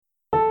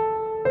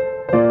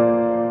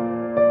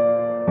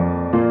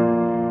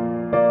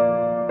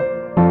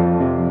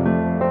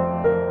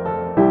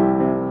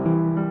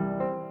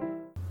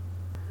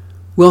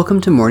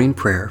Welcome to morning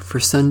prayer for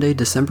Sunday,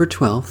 December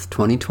 12th,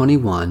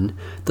 2021,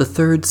 the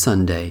third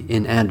Sunday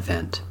in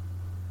Advent.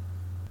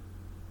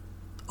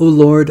 O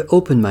Lord,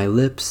 open my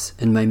lips,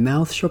 and my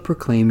mouth shall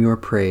proclaim your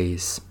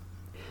praise.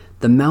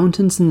 The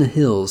mountains and the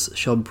hills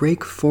shall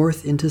break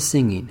forth into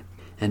singing,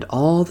 and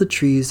all the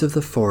trees of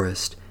the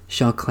forest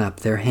shall clap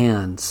their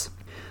hands.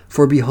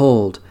 For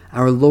behold,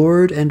 our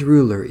Lord and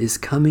Ruler is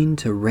coming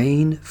to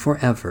reign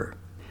forever.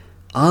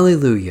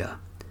 Alleluia!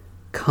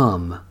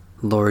 Come,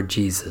 Lord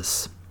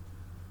Jesus.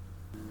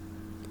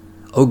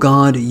 O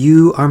God,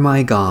 you are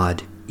my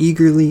God.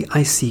 Eagerly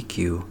I seek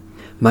you.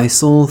 My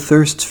soul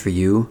thirsts for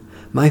you.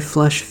 My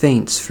flesh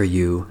faints for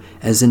you,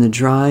 as in a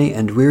dry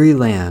and weary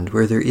land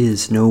where there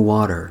is no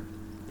water.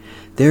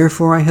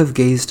 Therefore I have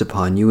gazed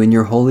upon you in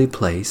your holy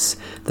place,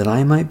 that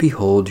I might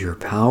behold your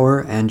power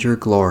and your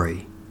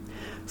glory.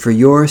 For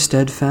your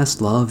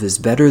steadfast love is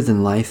better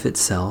than life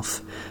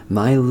itself.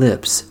 My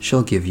lips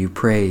shall give you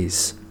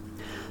praise.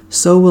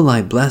 So will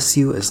I bless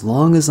you as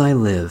long as I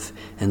live,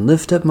 and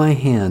lift up my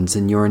hands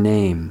in your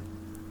name.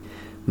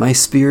 My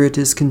spirit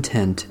is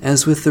content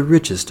as with the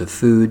richest of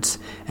foods,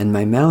 and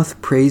my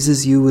mouth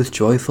praises you with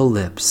joyful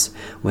lips,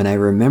 when I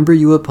remember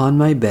you upon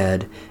my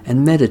bed,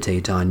 and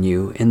meditate on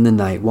you in the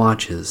night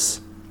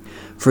watches.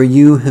 For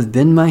you have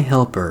been my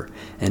helper,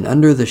 and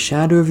under the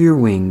shadow of your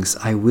wings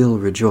I will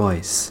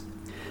rejoice.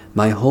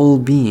 My whole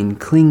being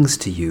clings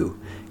to you,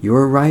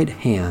 your right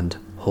hand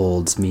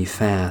holds me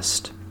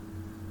fast.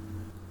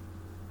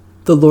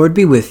 The Lord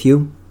be with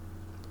you.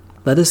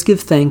 Let us give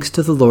thanks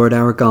to the Lord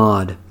our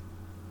God.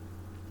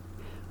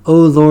 O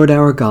Lord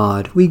our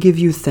God, we give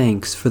you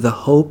thanks for the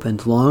hope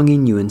and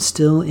longing you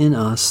instill in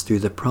us through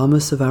the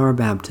promise of our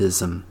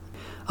baptism,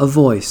 a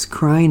voice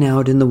crying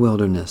out in the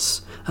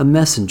wilderness, a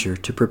messenger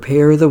to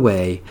prepare the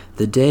way,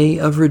 the day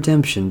of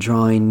redemption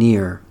drawing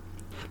near.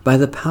 By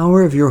the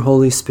power of your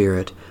Holy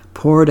Spirit,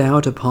 poured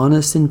out upon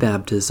us in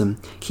baptism,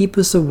 keep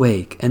us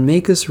awake and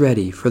make us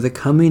ready for the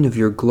coming of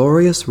your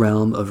glorious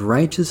realm of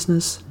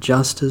righteousness,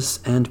 justice,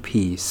 and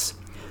peace.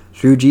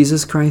 Through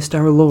Jesus Christ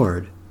our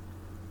Lord.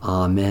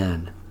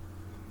 Amen.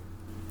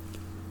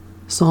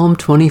 Psalm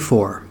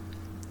 24.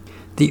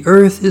 The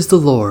earth is the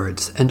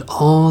Lord's, and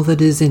all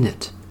that is in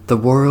it, the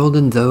world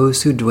and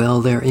those who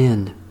dwell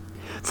therein.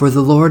 For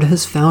the Lord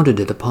has founded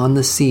it upon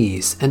the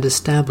seas, and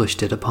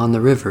established it upon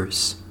the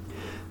rivers.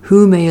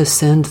 Who may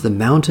ascend the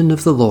mountain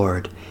of the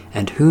Lord,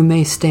 and who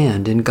may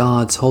stand in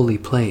God's holy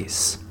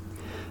place?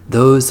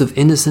 Those of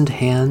innocent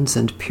hands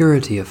and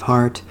purity of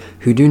heart,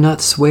 who do not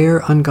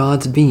swear on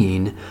God's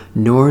being,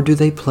 nor do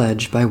they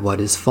pledge by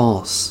what is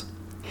false.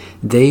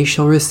 They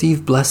shall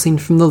receive blessing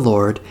from the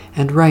Lord,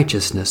 and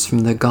righteousness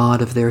from the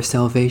God of their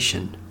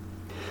salvation.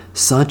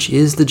 Such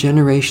is the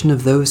generation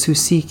of those who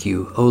seek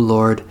you, O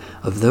Lord,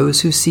 of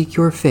those who seek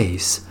your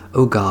face,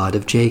 O God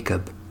of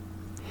Jacob.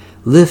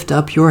 Lift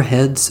up your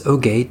heads, O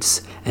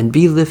gates, and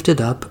be lifted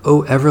up,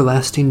 O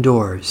everlasting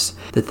doors,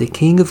 that the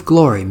King of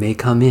glory may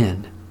come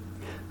in.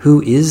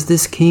 Who is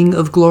this King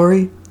of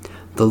glory?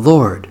 The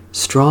Lord,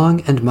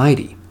 strong and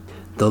mighty,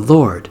 the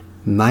Lord,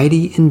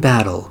 mighty in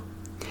battle.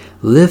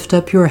 Lift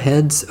up your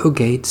heads, O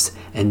gates,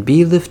 and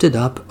be lifted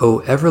up,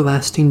 O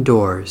everlasting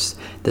doors,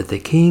 that the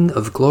King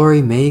of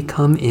glory may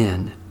come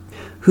in.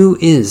 Who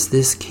is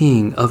this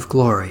King of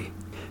glory?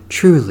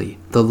 Truly,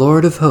 the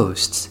Lord of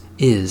hosts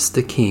is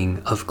the King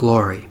of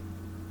glory.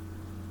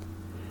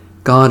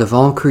 God of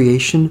all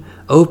creation,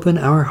 open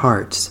our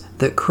hearts,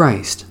 that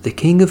Christ, the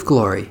King of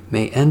glory,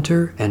 may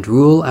enter and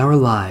rule our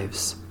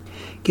lives.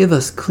 Give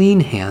us clean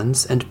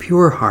hands and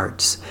pure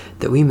hearts,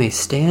 that we may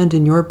stand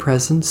in your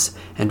presence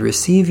and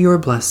receive your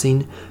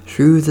blessing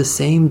through the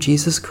same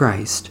Jesus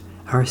Christ,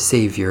 our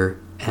Savior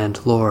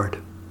and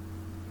Lord.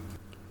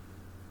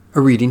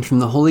 A reading from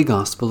the Holy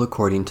Gospel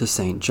according to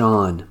St.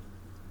 John.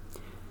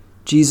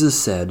 Jesus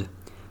said,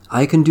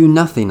 I can do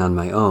nothing on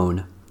my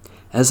own.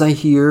 As I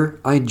hear,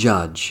 I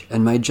judge,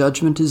 and my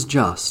judgment is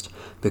just,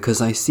 because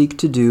I seek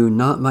to do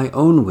not my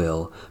own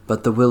will,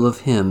 but the will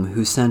of him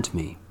who sent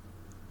me.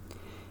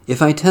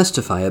 If I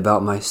testify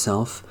about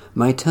myself,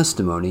 my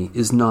testimony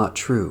is not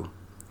true.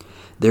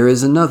 There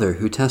is another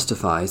who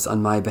testifies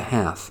on my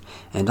behalf,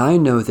 and I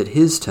know that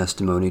his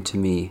testimony to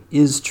me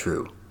is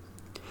true.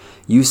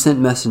 You sent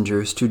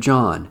messengers to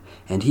John,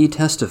 and he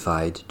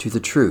testified to the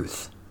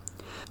truth.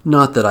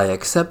 Not that I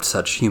accept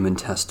such human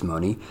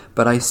testimony,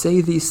 but I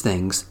say these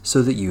things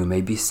so that you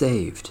may be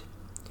saved.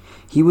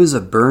 He was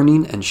a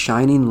burning and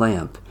shining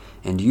lamp,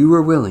 and you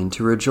were willing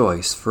to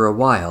rejoice for a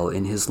while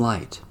in his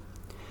light.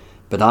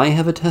 But I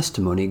have a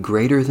testimony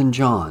greater than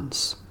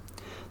John's.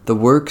 The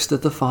works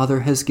that the Father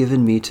has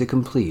given me to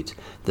complete,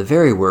 the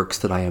very works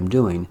that I am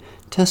doing,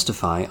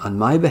 testify on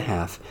my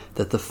behalf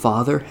that the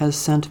Father has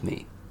sent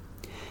me.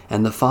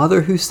 And the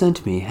Father who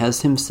sent me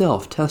has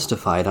himself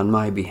testified on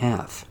my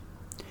behalf.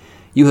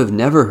 You have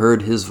never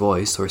heard his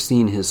voice or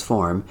seen his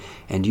form,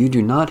 and you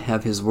do not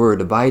have his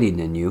word abiding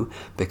in you,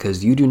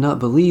 because you do not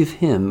believe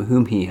him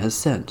whom he has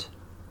sent.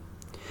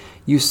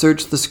 You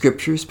search the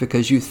Scriptures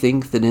because you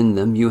think that in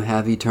them you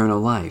have eternal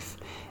life,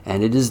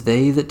 and it is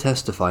they that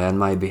testify on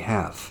my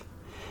behalf.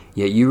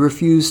 yet you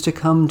refuse to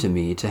come to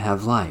me to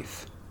have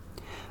life.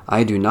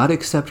 I do not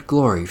accept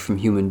glory from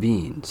human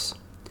beings,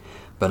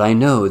 but I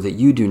know that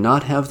you do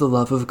not have the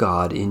love of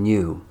God in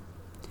you.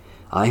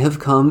 I have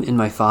come in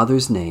my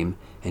Father's name,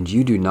 and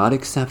you do not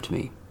accept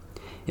me.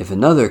 If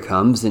another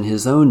comes in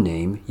his own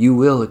name, you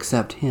will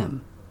accept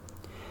him.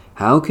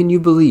 How can you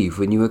believe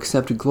when you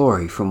accept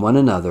glory from one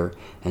another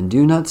and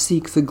do not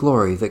seek the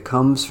glory that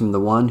comes from the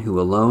one who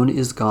alone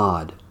is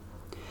God?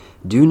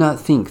 Do not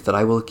think that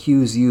I will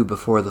accuse you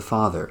before the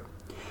Father.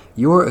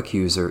 Your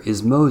accuser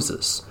is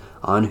Moses,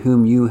 on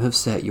whom you have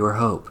set your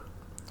hope.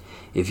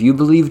 If you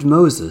believed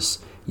Moses,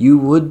 you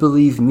would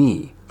believe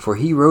me, for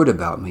he wrote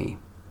about me.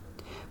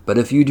 But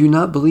if you do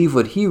not believe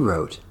what he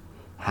wrote,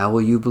 how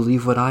will you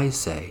believe what I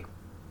say?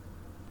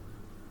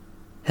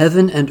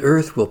 Heaven and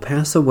earth will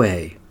pass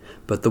away,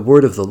 but the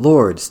word of the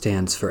Lord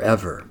stands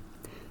forever.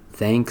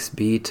 Thanks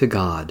be to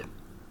God.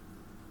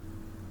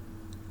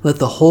 Let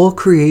the whole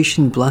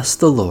creation bless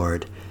the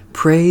Lord,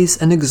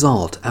 praise and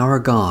exalt our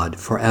God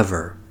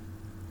forever.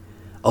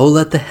 O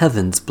let the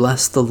heavens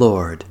bless the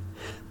Lord.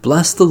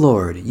 Bless the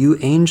Lord, you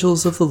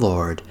angels of the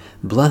Lord.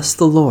 Bless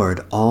the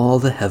Lord, all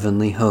the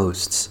heavenly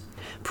hosts.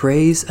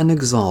 Praise and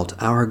exalt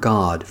our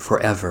God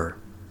forever.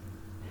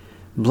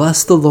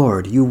 Bless the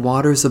Lord, you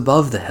waters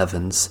above the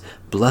heavens.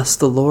 Bless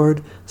the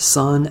Lord,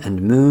 sun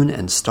and moon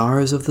and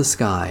stars of the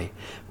sky.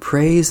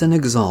 Praise and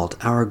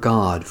exalt our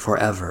God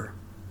forever.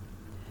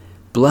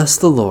 Bless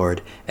the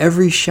Lord,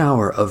 every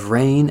shower of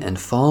rain and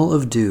fall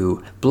of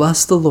dew.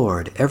 Bless the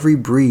Lord, every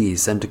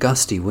breeze and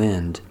gusty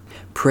wind.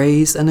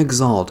 Praise and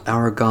exalt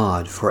our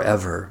God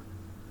forever.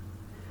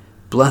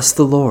 Bless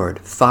the Lord,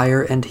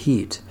 fire and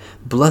heat.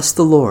 Bless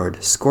the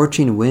Lord,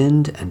 scorching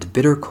wind and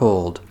bitter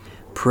cold.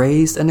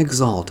 Praise and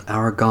exalt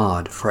our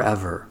God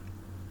forever.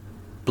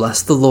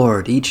 Bless the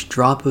Lord, each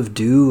drop of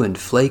dew and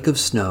flake of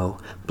snow.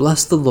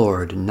 Bless the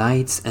Lord,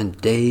 nights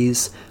and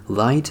days,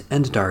 light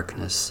and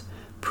darkness.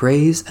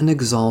 Praise and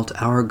exalt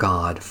our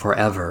God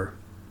forever.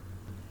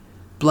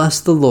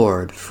 Bless the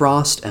Lord,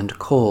 frost and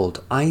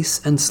cold,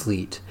 ice and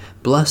sleet.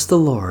 Bless the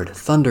Lord,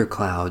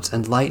 thunderclouds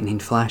and lightning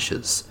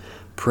flashes.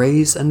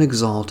 Praise and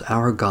exalt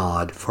our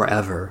God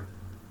forever.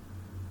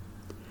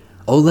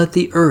 O let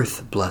the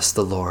earth bless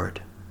the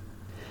Lord.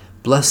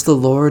 Bless the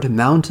Lord,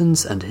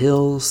 mountains and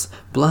hills.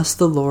 Bless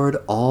the Lord,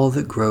 all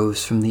that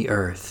grows from the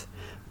earth.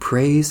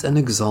 Praise and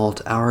exalt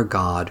our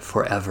God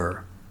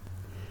forever.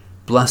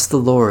 Bless the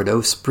Lord, O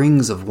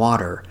springs of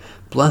water.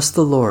 Bless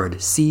the Lord,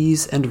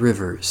 seas and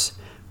rivers.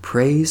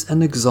 Praise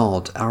and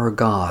exalt our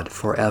God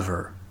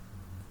forever.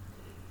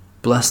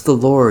 Bless the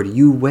Lord,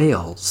 you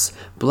whales.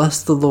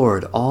 Bless the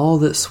Lord, all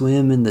that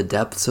swim in the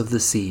depths of the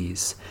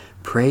seas.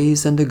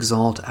 Praise and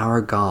exalt our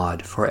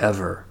God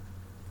forever.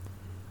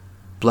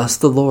 Bless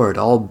the Lord,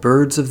 all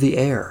birds of the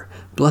air.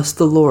 Bless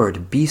the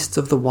Lord, beasts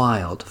of the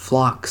wild,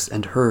 flocks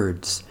and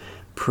herds.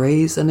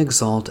 Praise and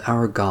exalt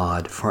our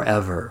God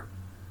forever.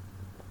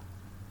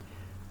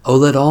 O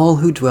let all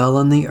who dwell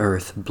on the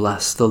earth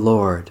bless the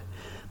Lord.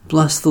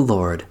 Bless the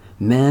Lord,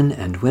 men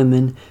and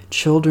women,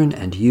 children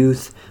and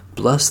youth.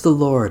 Bless the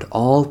Lord,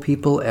 all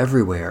people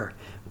everywhere.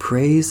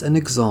 Praise and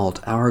exalt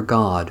our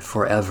God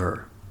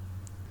forever.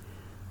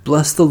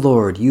 Bless the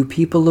Lord, you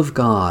people of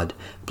God.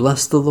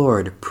 Bless the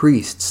Lord,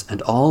 priests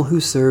and all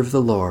who serve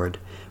the Lord.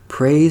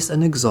 Praise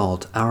and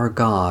exalt our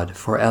God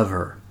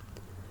forever.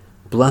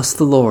 Bless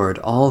the Lord,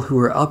 all who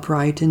are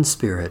upright in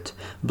spirit.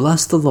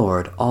 Bless the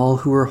Lord, all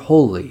who are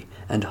holy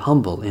and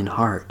humble in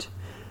heart.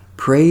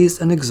 Praise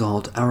and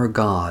exalt our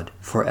God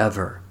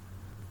forever.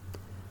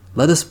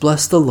 Let us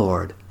bless the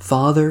Lord,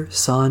 Father,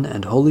 Son,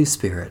 and Holy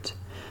Spirit.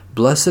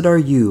 Blessed are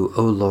you,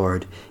 O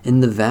Lord, in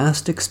the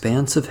vast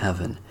expanse of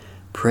heaven.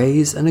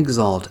 Praise and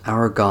exalt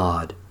our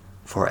God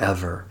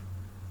forever.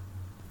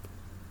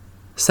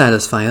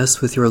 Satisfy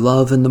us with your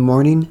love in the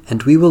morning,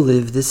 and we will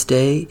live this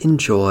day in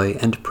joy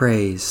and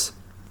praise.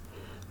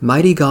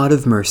 Mighty God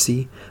of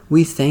mercy,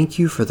 we thank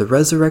you for the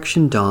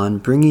resurrection dawn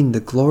bringing the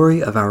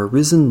glory of our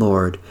risen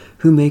Lord,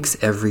 who makes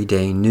every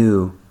day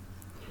new.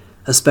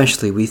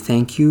 Especially we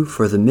thank you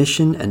for the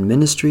mission and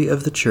ministry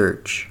of the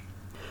Church,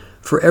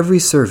 for every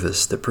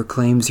service that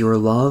proclaims your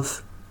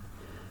love,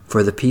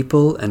 for the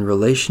people and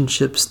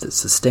relationships that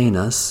sustain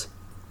us,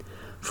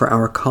 for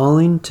our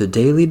calling to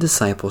daily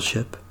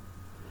discipleship,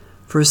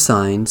 for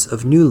signs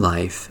of new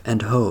life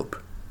and hope.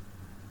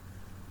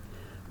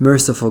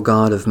 Merciful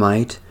God of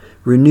might,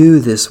 renew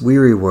this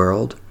weary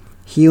world,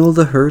 heal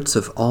the hurts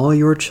of all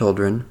your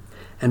children,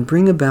 and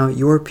bring about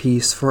your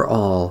peace for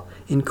all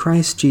in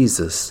Christ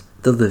Jesus,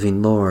 the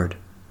living Lord.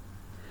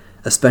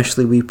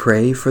 Especially we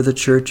pray for the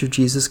Church of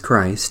Jesus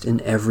Christ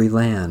in every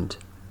land,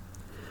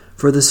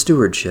 for the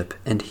stewardship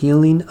and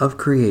healing of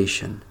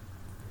creation,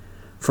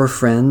 for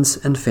friends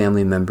and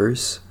family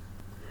members,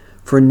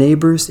 for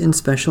neighbors in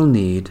special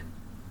need,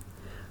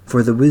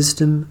 for the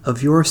wisdom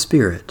of your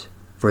Spirit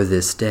for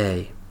this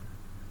day.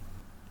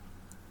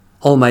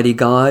 Almighty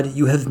God,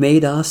 you have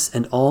made us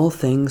and all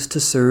things to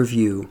serve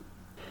you.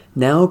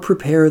 Now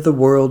prepare the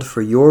world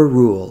for your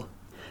rule.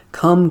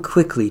 Come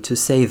quickly to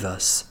save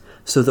us.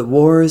 so that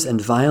wars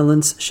and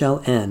violence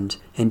shall end,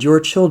 and your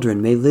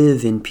children may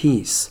live in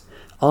peace,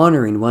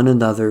 honoring one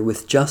another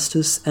with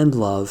justice and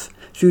love,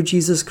 through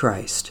Jesus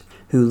Christ,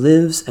 who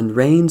lives and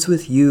reigns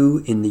with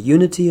you in the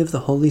unity of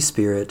the Holy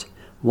Spirit,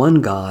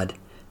 one God,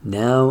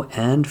 now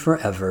and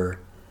forever.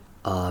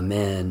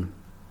 Amen.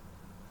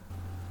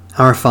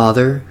 Our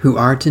Father, who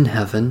art in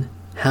heaven,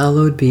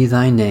 hallowed be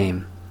thy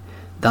name.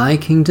 Thy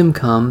kingdom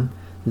come,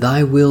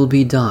 thy will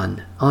be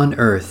done, on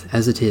earth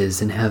as it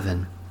is in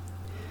heaven.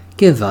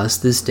 Give us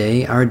this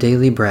day our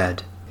daily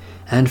bread,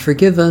 and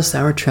forgive us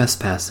our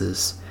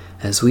trespasses,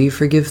 as we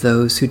forgive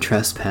those who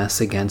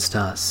trespass against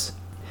us.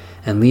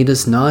 And lead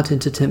us not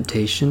into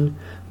temptation,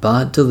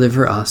 but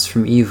deliver us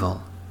from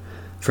evil.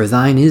 For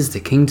thine is the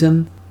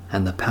kingdom,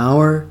 and the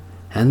power,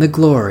 and the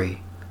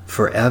glory,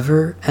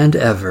 forever and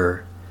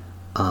ever.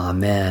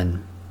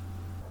 Amen.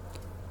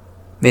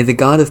 May the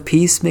God of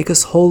peace make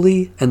us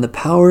holy, and the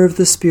power of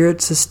the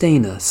Spirit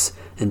sustain us,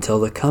 until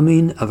the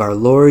coming of our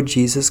Lord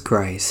Jesus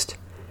Christ.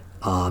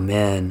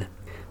 Amen.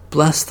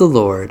 Bless the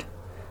Lord.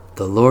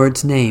 The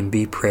Lord's name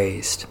be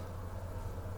praised.